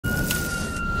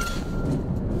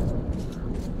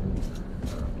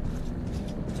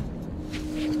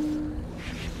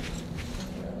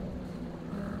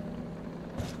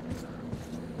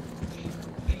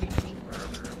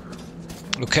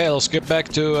Okay, let's get back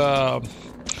to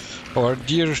our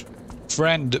dear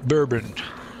friend Bourbon.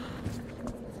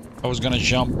 I was gonna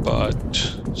jump, but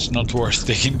it's not worth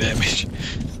taking damage.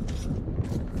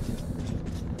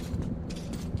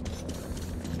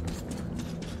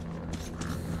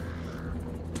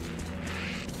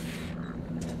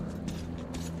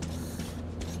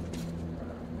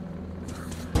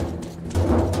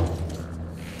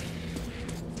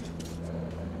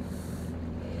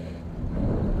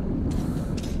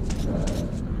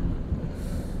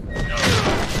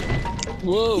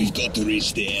 Whoa. We've got to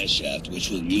reach the air shaft, which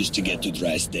we'll use to get to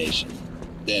Dry Station.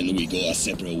 Then we go our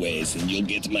separate ways, and you'll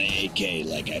get my AK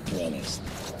like I promised.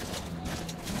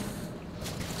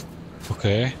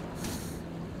 Okay.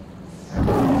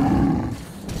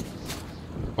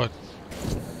 What?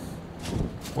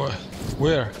 What?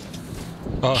 Where?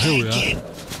 Oh, here we are.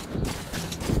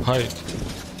 Hide.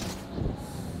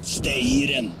 Stay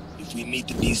hidden. If we meet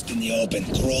the beast in the open,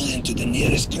 crawl into the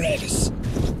nearest crevice.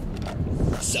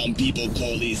 Some people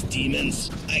call these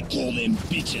demons. I call them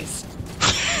bitches.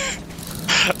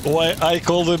 Why I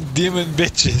call them demon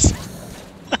bitches?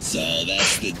 So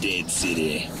that's the dead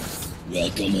city.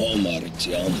 Welcome home,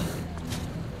 Artyom.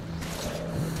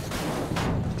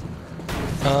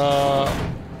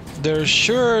 There's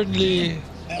surely...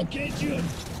 I'll get you.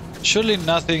 Surely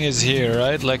nothing is here,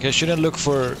 right? Like I shouldn't look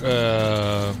for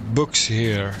books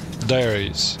here.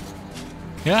 Diaries.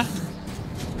 Yeah?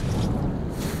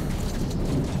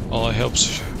 Well, I hope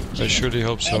so. I surely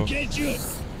hope so. I'll get you.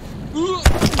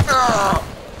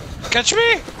 Catch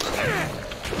me!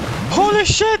 Holy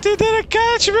shit, he didn't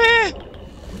catch me!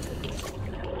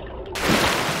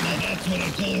 Now that's what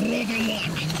I call rotten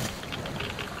luck.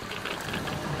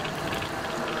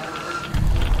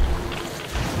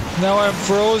 Now I'm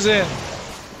frozen.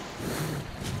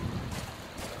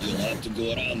 You'll have to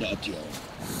go around, Artyom.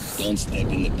 Don't step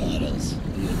in the puddles.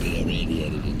 You'll be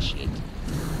irradiated and shit.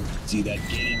 See that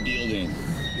gated building?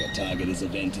 Your target is a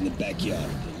vent in the backyard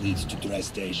that leads to Dry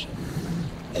Station.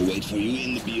 I'll wait for you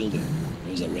in the building.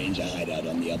 There's a ranger hideout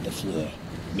on the upper floor.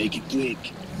 Make it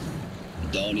quick.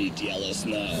 Don't eat yellow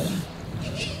snow.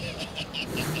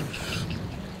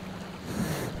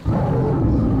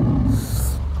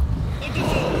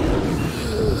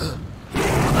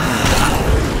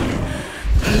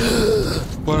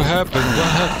 What happened? What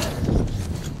happened?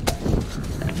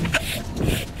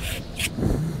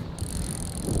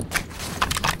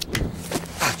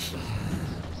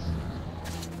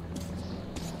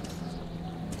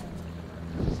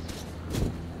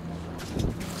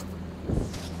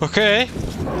 Okay.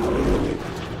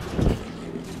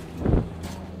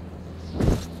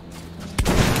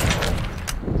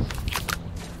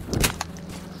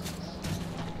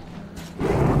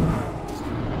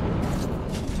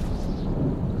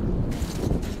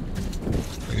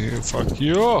 Fuck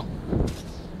you!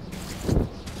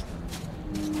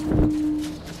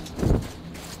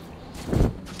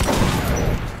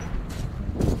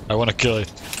 I wanna kill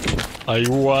it. I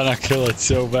wanna kill it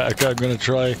so bad. I'm gonna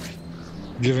try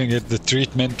giving it the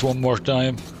treatment one more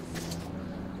time.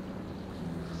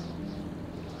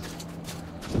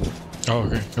 Oh,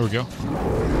 okay, here we go.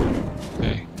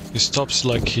 Okay, he stops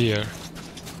like here.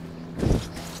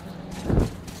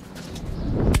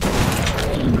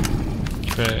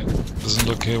 Okay, doesn't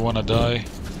look he wanna die.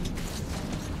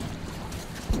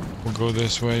 We'll go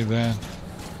this way then.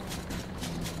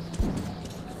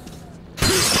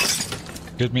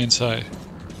 Get me inside.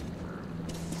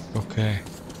 Okay.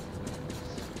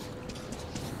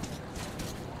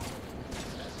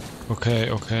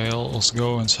 Okay, let's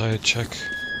go inside, check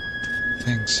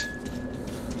things.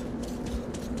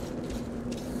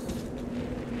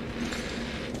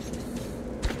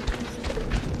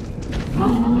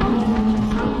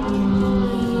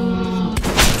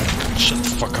 Shut the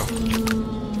fuck up.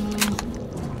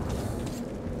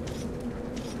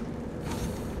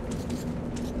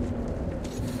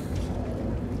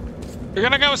 You're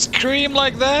gonna go scream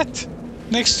like that?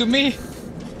 Next to me?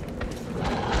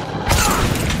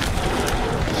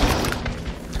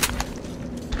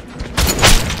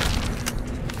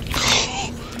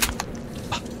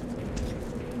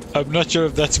 I'm not sure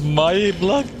if that's my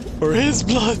blood or his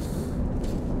blood.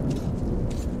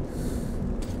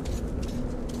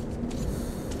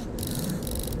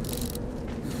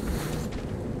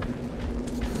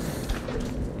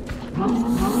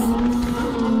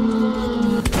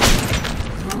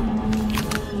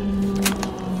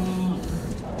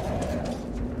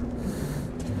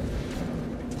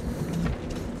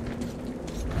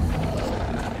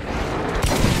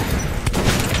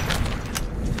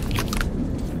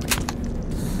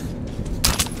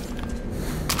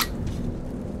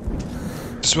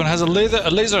 This one has a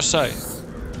laser sight.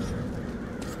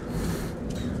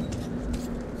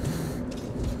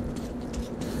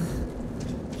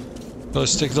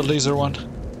 Let's take the laser one.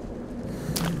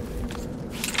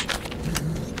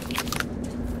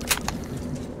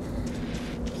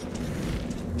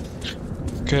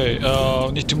 Okay,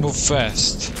 need to move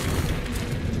fast.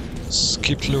 Let's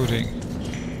keep looting.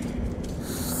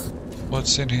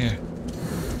 What's in here?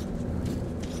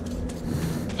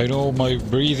 I know my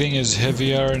breathing is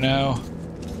heavier now.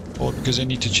 Oh, because I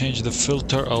need to change the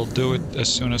filter. I'll do it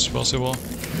as soon as possible.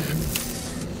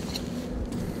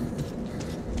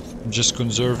 I'm just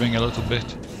conserving a little bit.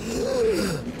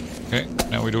 Okay,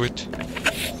 now we do it.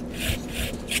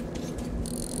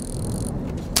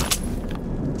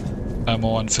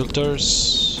 Ammo on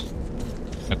filters.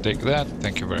 I take that.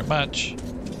 Thank you very much.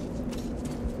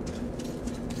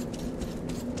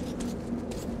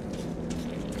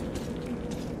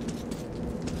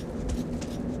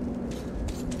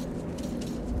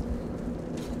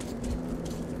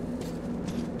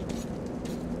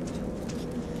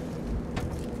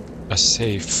 A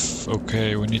safe.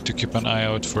 Okay, we need to keep an eye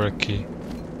out for a key.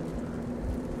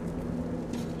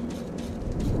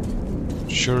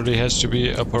 Surely has to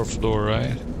be upper floor,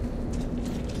 right?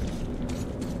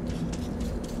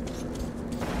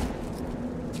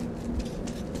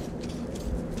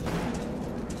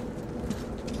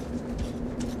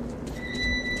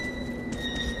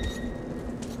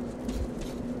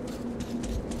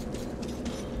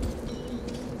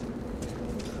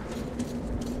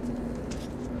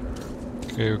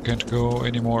 Okay, we can't go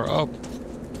any more up.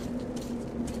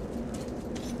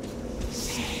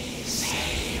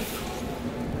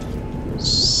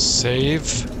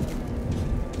 Save.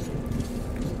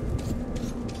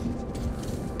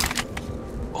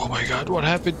 Oh my god, what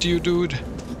happened to you, dude?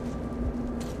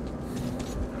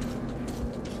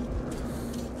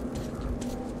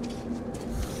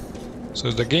 So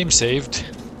the game saved.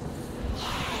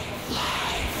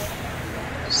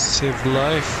 Save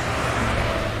life.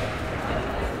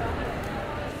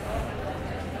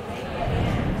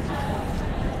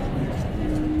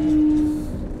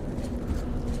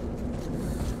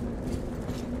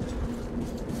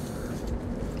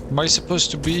 Am I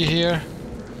supposed to be here?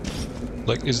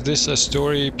 Like, is this a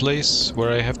story place where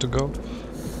I have to go?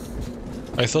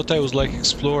 I thought I was like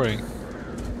exploring.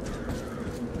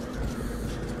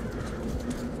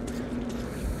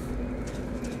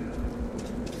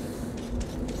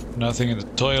 Nothing in the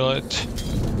toilet.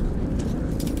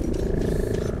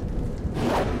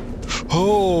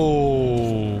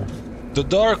 Oh, the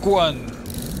dark one.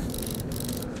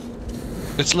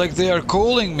 It's like they are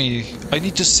calling me. I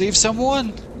need to save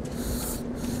someone.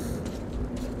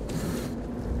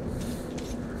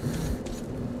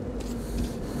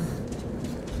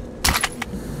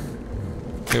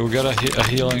 Okay, we got a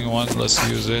healing one, let's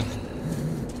use it.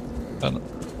 And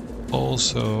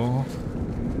also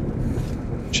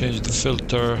change the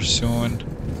filter soon.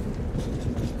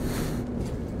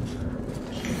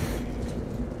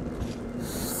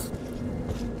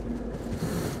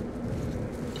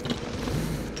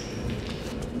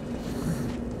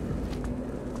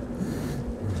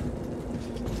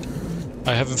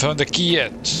 I haven't found the key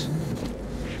yet.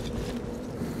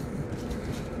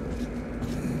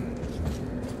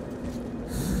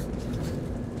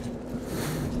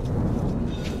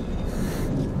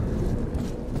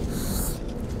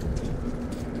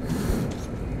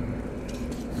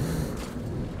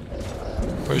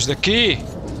 Where's the key?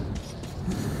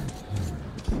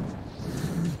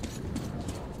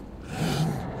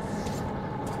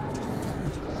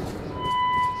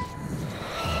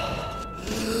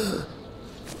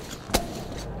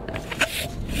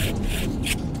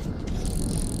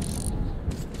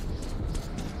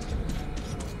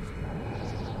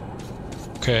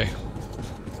 Okay.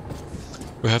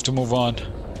 We have to move on.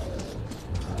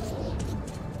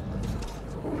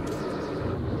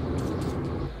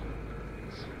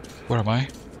 Where am I?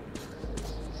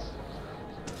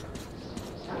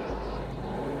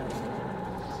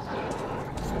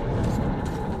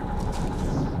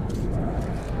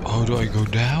 Oh, do I go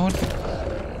down?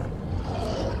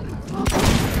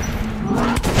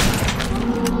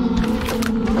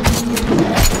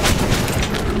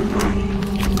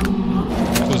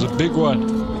 It was a big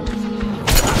one.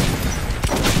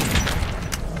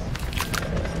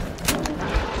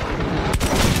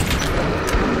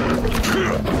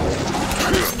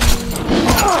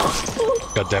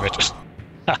 God damn it.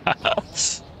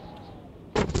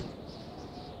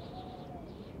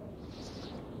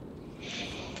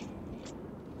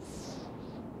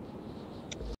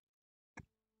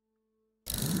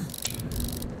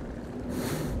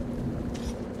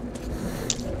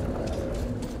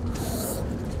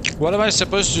 What am I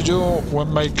supposed to do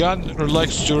when my gun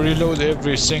likes to reload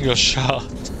every single shot?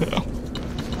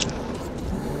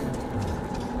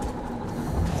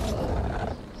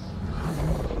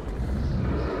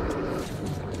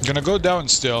 Gonna go down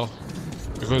still,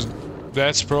 because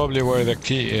that's probably where the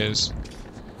key is.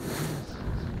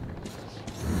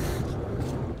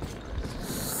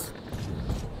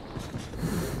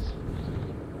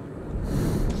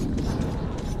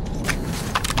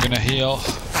 Gonna heal,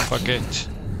 fuck it.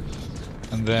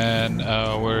 And then,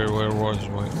 where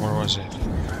was it?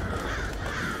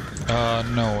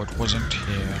 No, it wasn't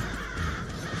here.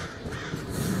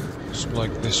 It's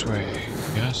like this way,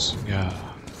 yes? Yeah.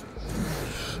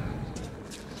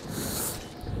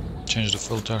 Change the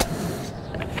filter.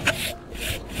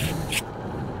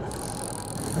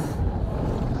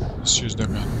 Let's use the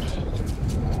gun.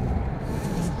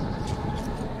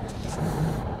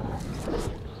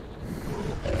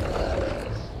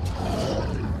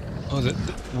 Oh,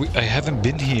 I haven't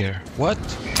been here. What?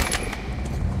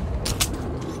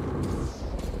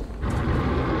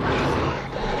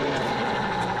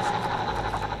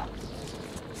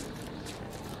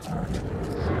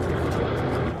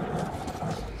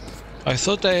 I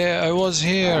thought I was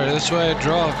here, that's why I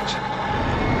dropped.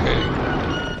 Okay.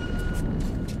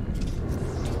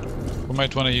 We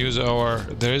might want to use our...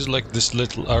 There is like this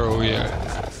little arrow here.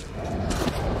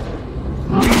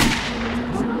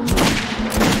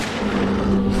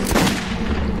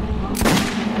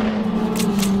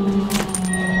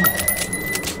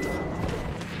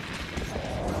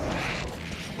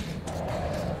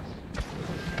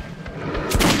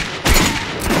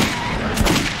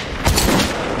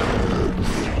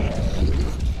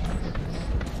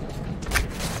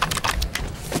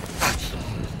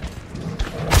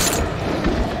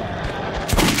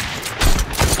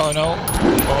 Oh no,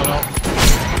 oh no.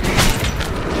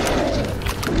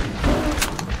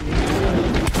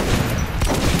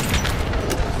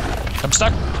 I'm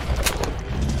stuck.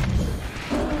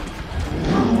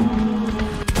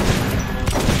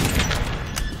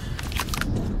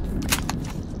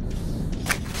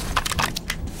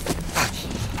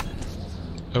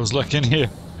 I was like in here.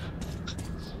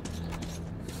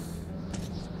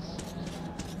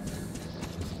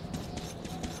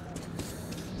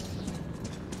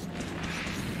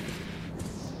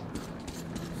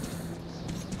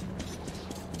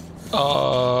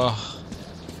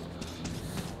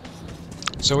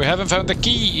 So we haven't found the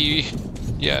key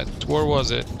yet. Where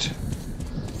was it?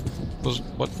 Was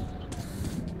what?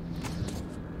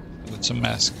 That's a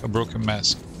mask, a broken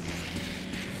mask.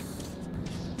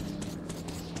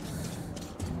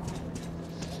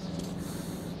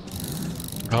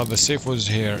 Oh, the safe was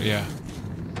here, yeah.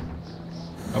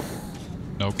 Oh,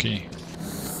 no key.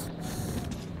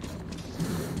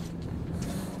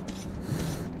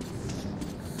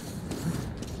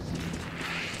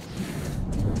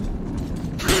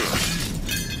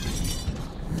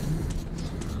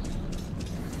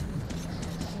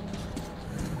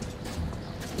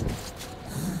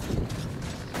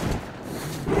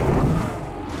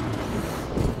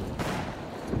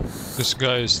 This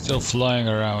guy is still flying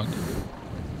around.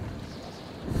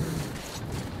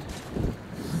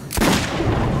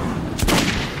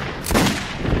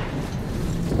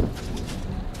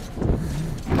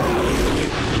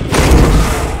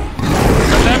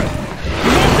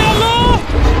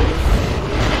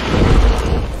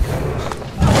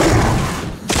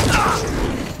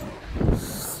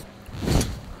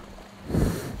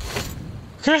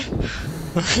 Okay,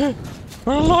 okay,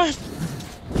 we're alive.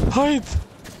 Hide.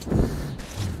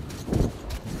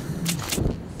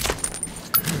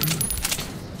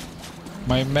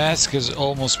 My mask is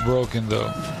almost broken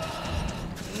though.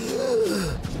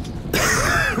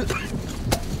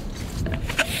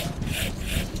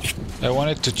 I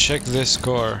wanted to check this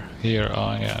car here.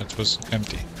 Oh yeah, it was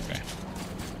empty. Okay.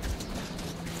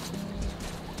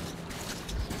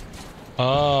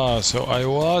 Ah, so I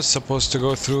was supposed to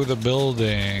go through the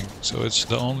building. So it's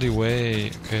the only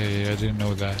way. Okay, I didn't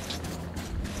know that.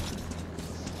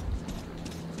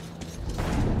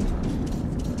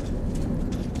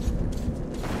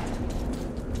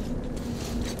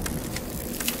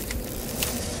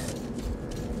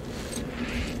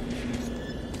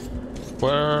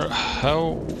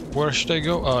 Where should I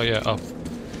go? Oh yeah, up.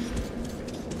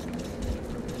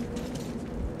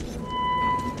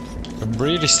 I'm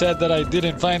really sad that I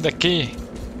didn't find the key.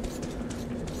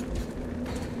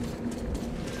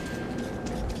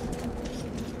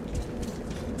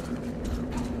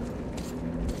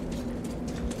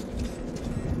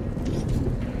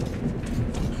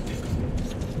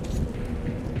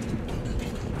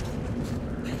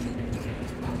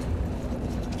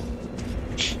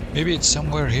 Maybe it's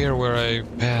somewhere here where I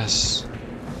pass.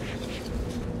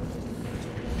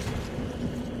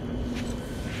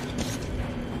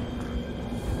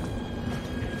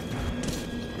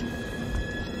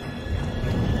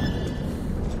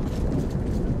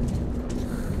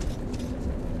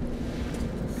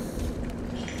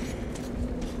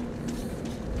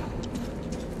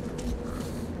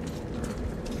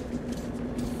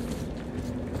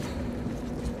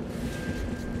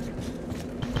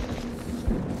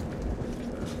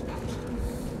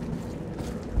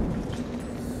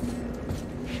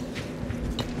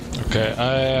 Okay,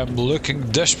 I am looking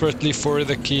desperately for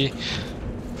the key,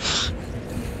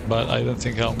 but I don't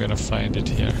think I'm gonna find it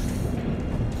here.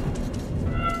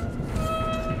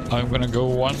 I'm gonna go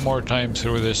one more time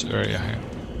through this area here.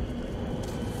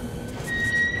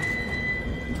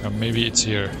 Maybe it's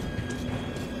here.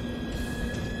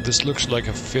 This looks like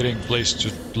a fitting place to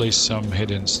place some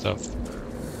hidden stuff.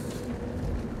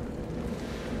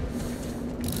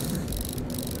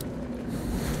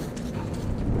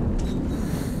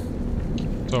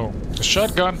 So, the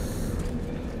shotgun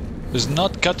is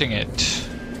not cutting it,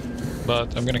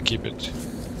 but I'm gonna keep it.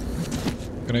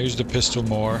 I'm gonna use the pistol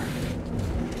more.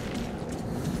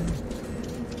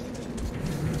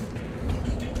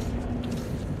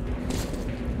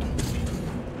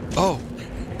 Oh!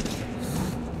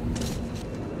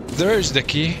 There's the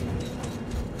key.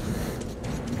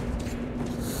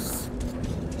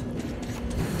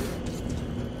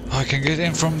 I can get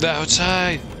in from the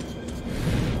outside.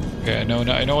 Okay, I know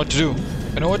what to do.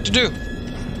 I know what to do.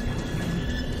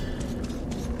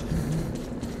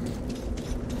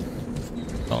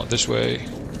 Oh, this way.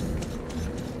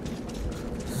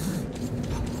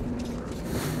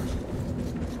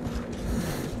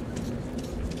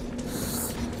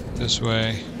 This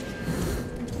way.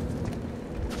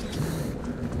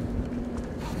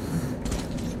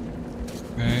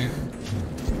 Okay.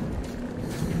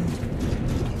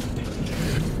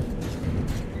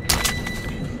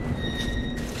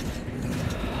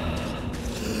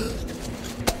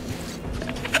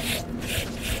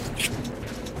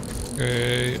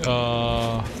 Okay,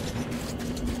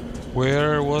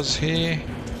 where was he? He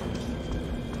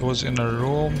was in a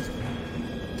room.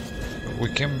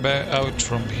 We came back out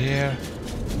from here.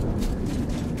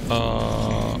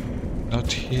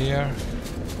 Not here.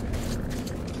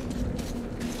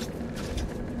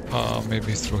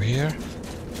 Maybe through here.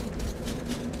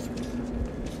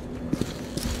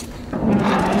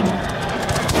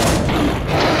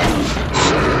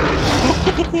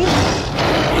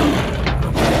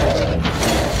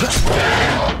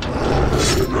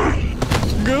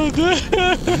 God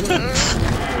damn.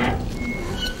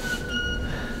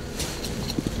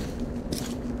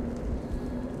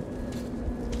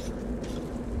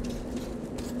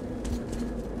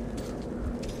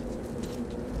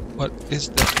 What is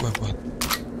that weapon?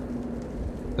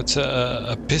 That's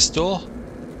a pistol?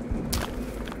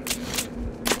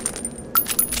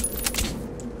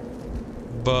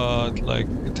 But like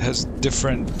it has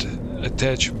different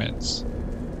attachments.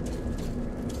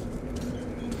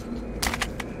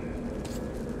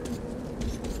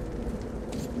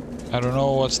 I don't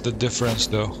know what's the difference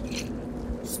though.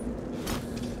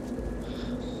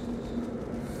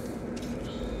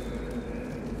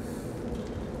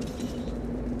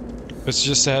 It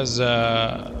just has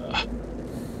a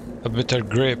better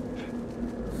grip.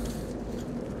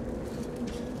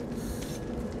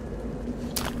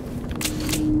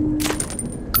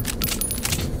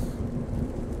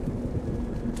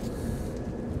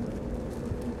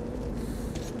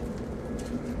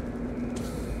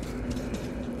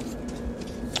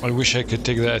 I wish I could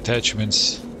take the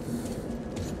attachments.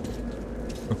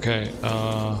 Okay,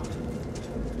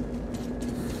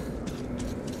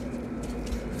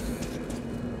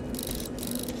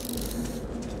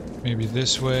 maybe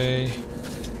this way.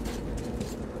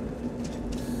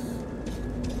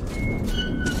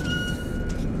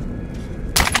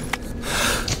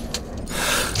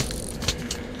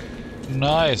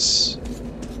 Nice.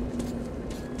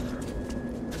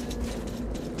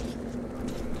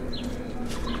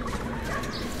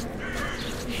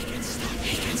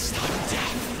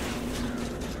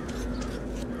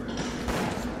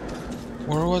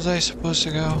 Where was I supposed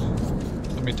to go?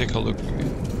 Let me take a look again.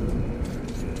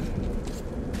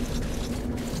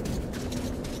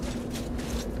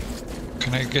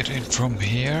 Can I get in from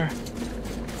here?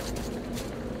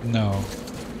 No.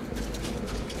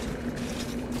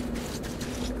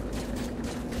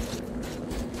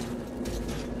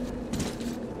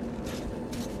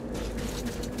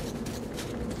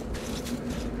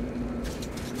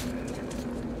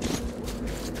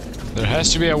 There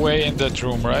has to be a way in that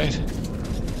room, right?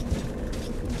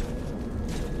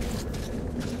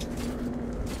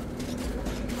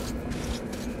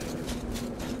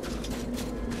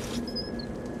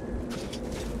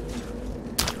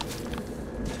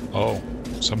 Oh,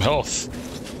 some health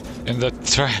in the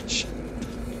trash.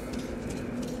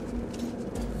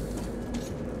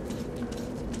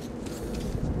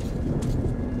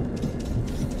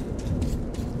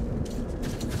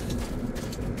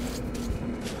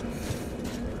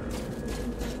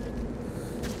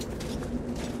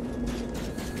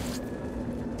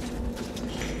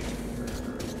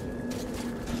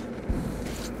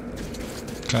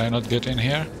 Can I not get in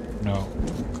here? No.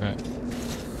 Okay.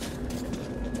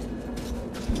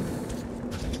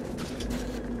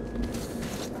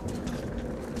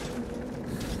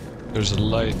 There's a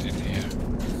light in here.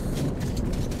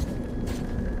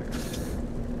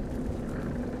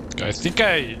 I think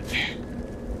I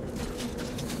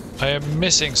am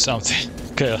missing something.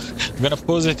 Okay, I'm gonna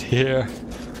pause it here.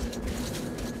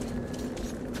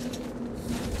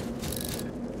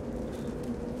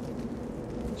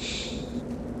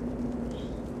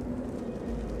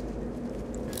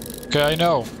 Okay, I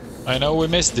know we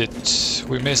missed it.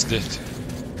 We missed it.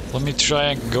 Let me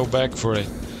try and go back for it.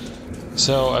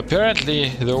 So apparently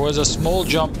there was a small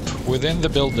jump within the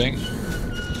building.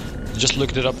 Just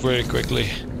looked it up very quickly.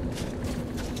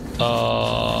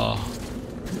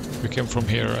 We came from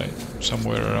here, right?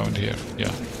 Somewhere around here.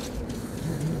 Yeah.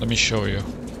 Let me show you.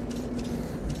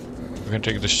 We can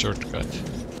take the shortcut.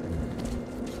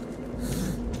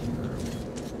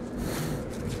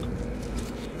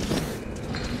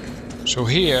 So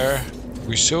here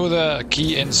we saw the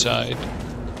key inside.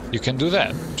 You can do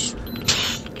that.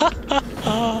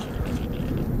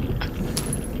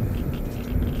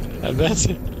 And that's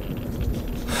it.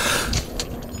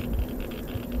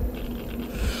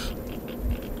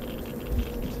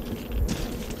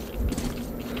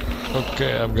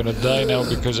 Okay, I'm gonna die now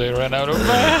because I ran out of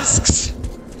masks.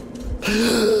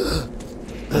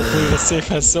 Hopefully the safe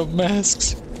has some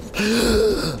masks.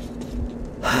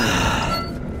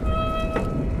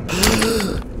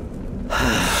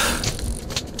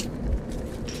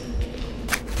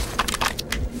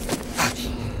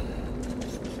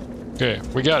 Okay,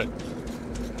 we got it.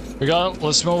 We got it.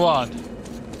 Let's move on.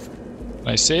 Can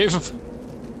I save?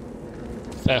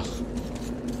 No.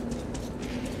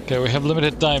 Okay, we have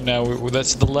limited time now.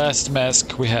 That's the last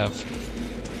mask we have.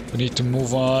 We need to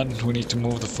move on. We need to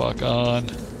move the fuck on.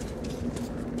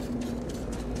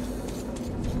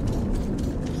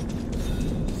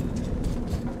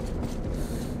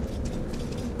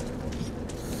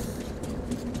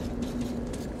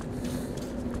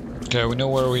 Okay, we know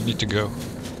where we need to go.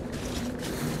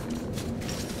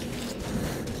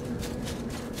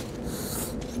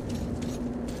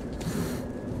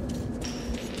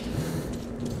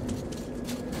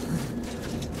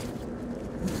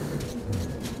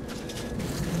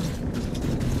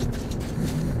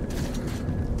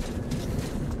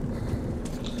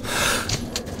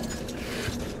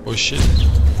 Oh shit.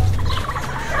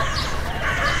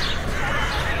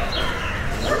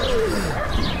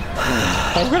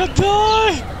 I'm gonna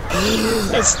die!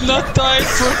 It's not time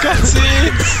for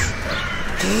cutscenes!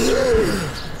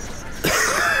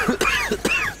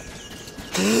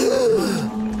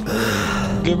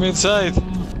 Get me inside!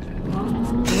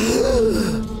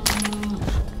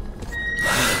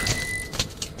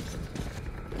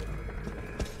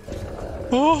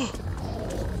 Oh!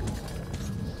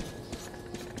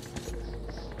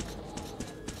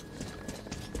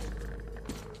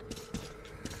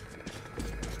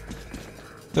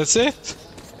 That's it?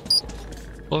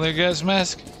 Only a gas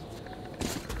mask?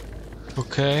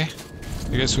 Okay.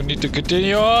 I guess we need to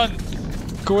continue on!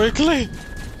 Quickly!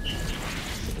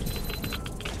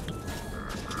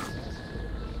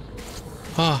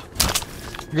 Ah.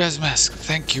 Gas mask.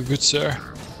 Thank you, good sir.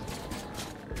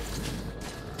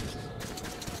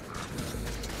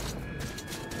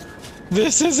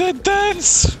 This is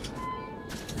intense!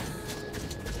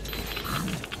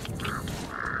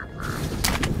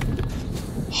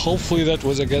 Hopefully that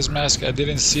was a gas mask. I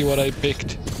didn't see what I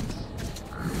picked.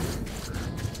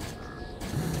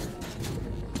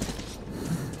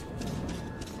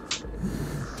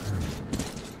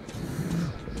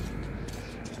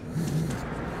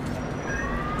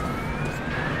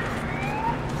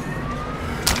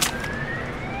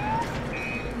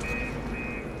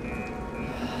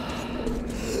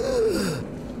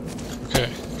 Okay.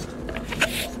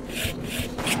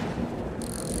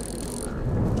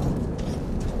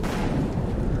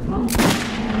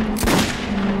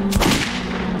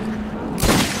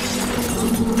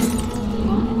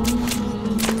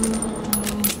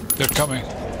 They're coming.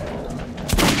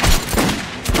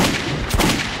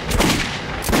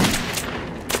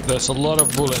 There's a lot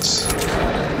of bullets.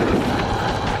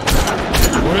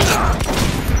 Where is it?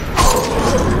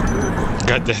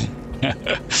 God damn.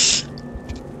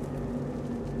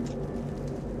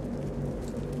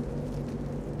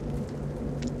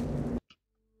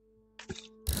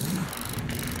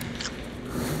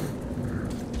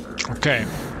 Okay.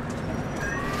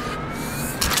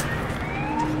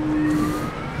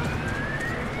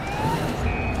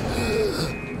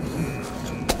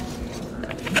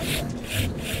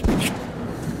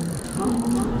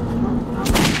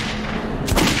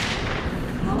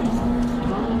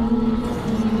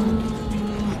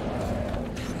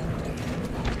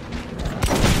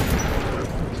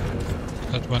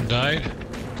 That one died.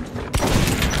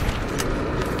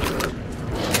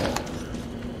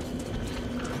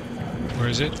 Where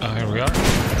is it? Ah, here we are.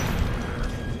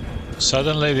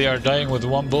 Suddenly they are dying with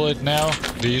one bullet now.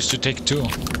 They used to take two.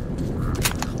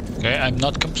 Okay, I'm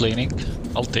not complaining.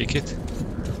 I'll take it.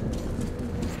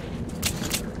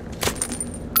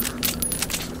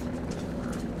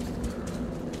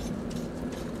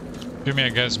 Give me a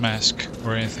gas mask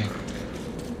or anything.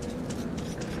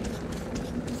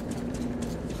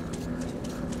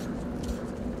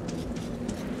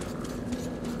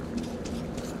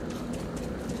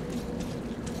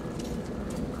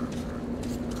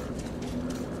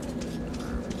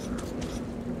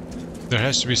 There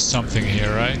has to be something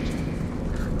here, right?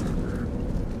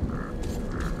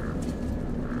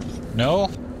 No?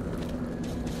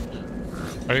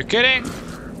 Are you kidding?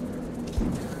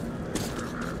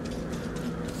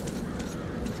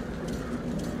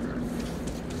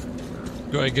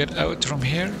 Do I get out from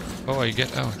here? Oh, I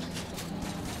get out.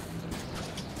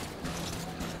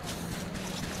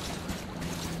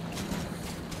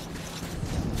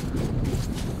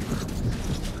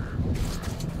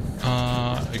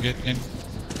 I get in.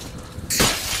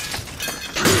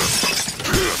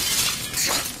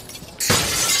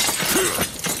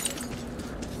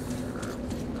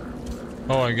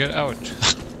 Oh, I get out.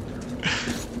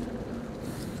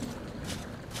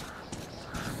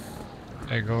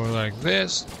 I go like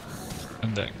this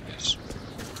and like this.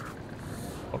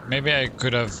 Oh, maybe I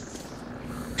could have.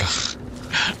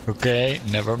 Okay,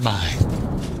 never mind.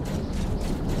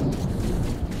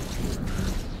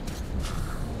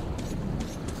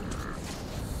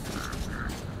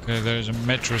 Okay, there's a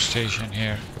metro station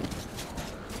here.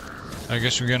 I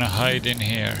guess we're gonna hide in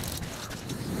here.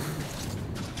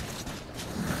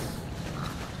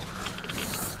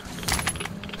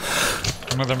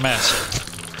 Another mask.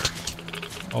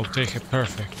 I'll take it,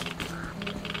 perfect.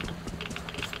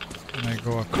 And I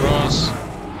go across.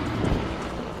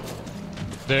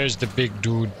 There's the big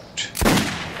dude.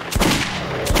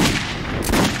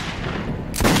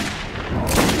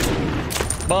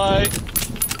 Bye!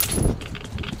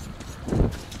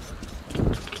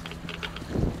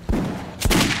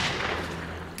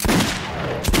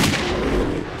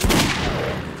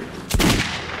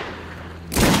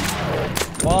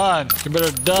 Come on, you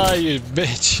better die, you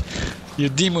bitch. You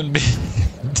demon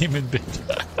bitch. Demon bitch.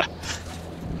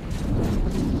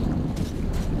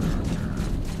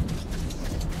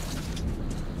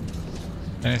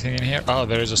 Anything in here? Oh,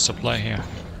 there is a supply here.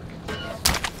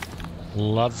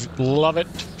 Love it.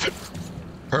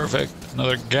 Perfect.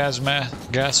 Another gas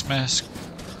mask.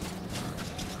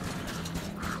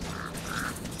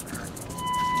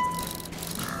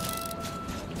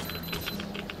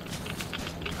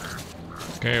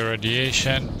 Okay,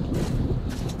 radiation.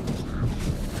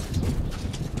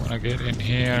 Wanna get in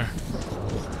here.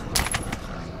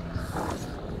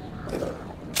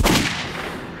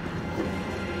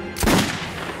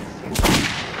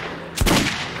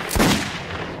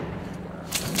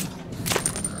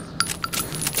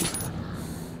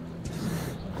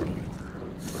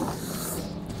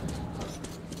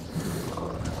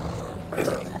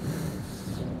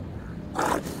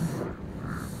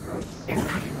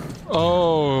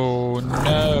 Oh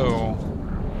no.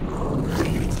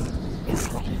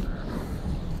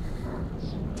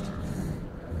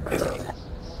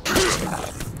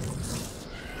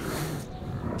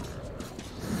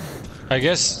 I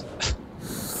guess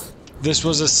this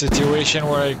was a situation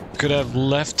where I could have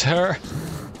left her.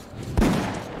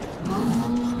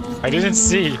 I didn't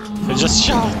see. I just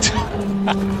shot.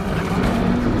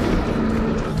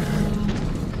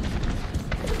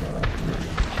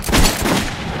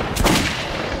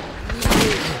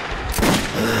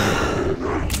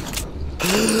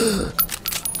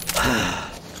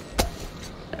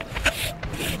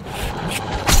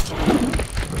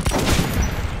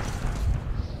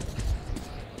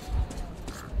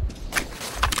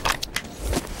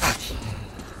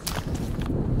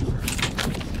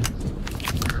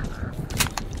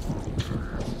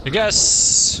 I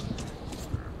guess.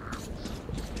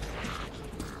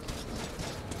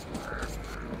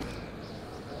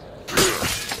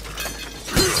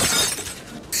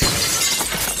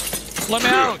 Let me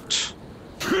out.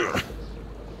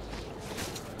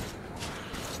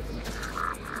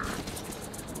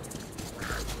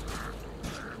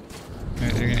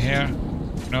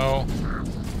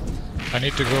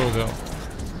 need to go though.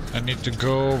 I need to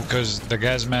go because the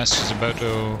gas mask is about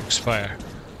to expire.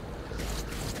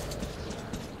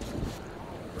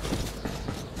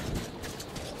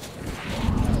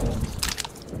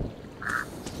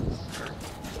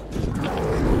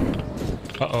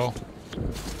 Uh-oh.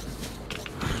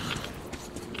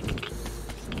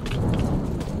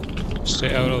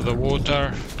 Stay out of the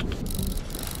water.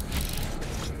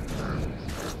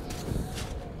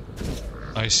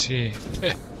 I see.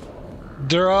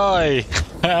 Dry!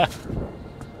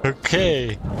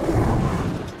 Okay.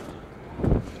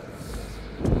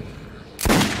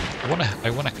 I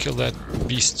wanna kill that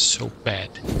beast so bad.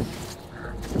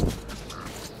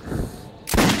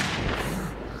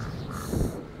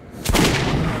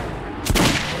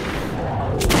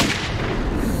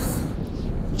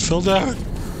 Fell down.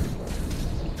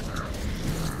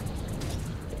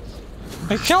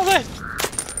 I killed it!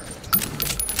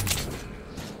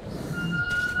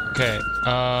 Okay,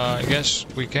 I guess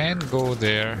we can go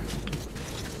there.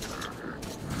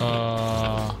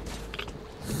 Oh,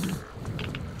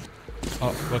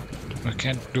 but we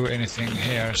can't do anything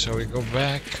here, so we go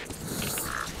back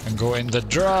and go in the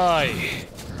dry.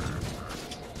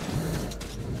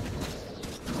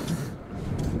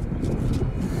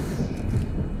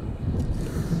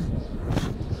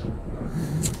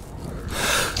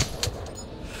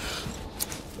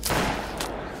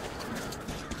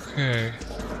 Okay.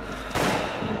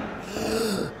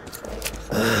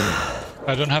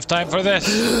 I don't have time for this.